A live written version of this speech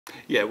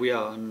Yeah, we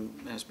are, and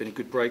it's been a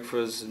good break for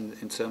us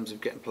in terms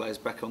of getting players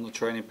back on the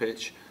training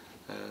pitch.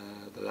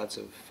 The lads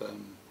have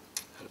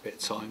had a bit of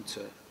time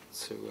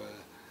to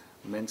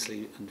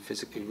mentally and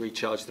physically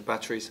recharge the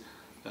batteries,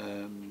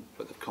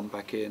 but they've come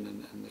back in,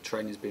 and the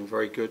training's been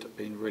very good. I've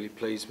been really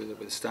pleased with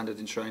the standard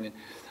in training,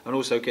 and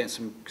also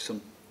getting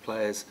some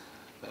players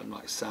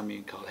like Sammy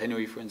and Carl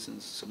Henry, for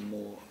instance, some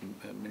more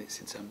minutes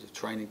in terms of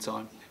training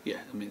time. Yeah,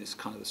 I mean, it's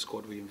kind of the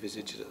squad we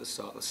envisaged at the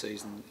start of the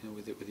season, you know,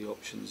 with the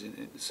options,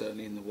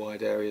 certainly in the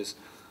wide areas.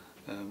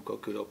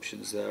 Got good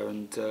options there,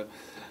 and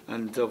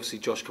obviously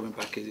Josh coming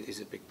back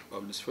is a big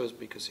bonus for us,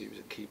 because he was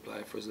a key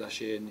player for us last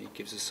year, and he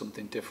gives us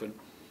something different.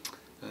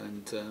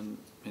 And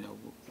you know,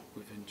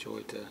 we've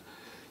enjoyed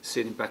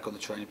seeing him back on the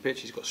training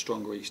pitch. He's got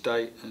stronger each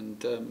day,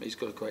 and he's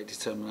got a great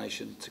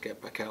determination to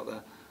get back out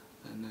there.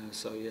 And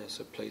so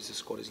pleased the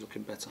squad is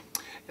looking better.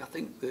 I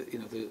think that, you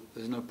know,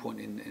 there's no point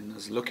in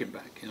us looking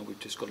back. You know, we've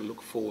just got to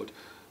look forward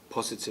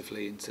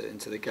positively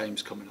into the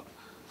games coming up.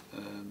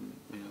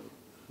 You know,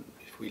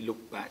 if we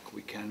look back,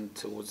 we can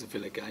towards the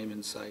Villa game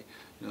and say,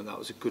 you know, that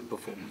was a good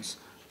performance.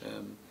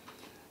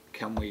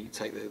 Can we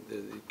take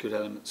the good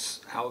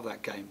elements out of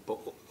that game, but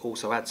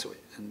also add to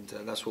it? And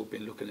that's what we've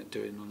been looking at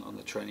doing on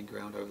the training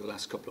ground over the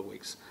last couple of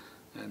weeks.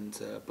 And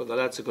but the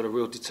lads have got a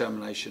real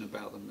determination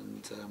about them,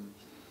 and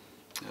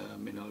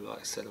you know, like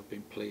I said, I've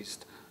been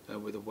pleased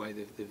with the way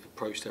they've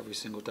approached every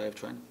single day of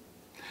training.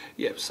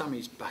 Yeah,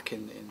 Sammy's back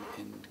in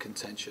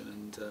contention,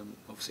 and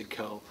obviously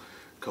Carl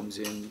comes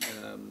in,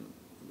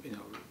 you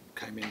know,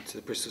 came into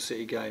the Bristol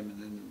City game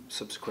and then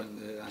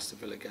subsequently the Aston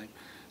Villa game.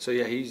 So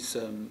yeah, he's,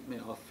 you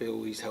know, I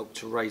feel he's helped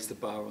to raise the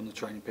bar on the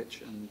training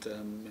pitch, and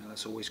you know,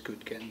 that's always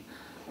good, getting,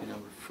 you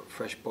know,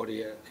 fresh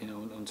body, you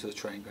know, onto the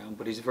training ground.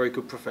 But he's a very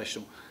good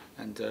professional,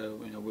 and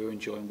you know, we're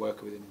enjoying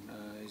working with him.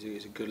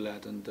 He's a good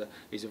lad, and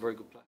he's a very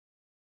good player.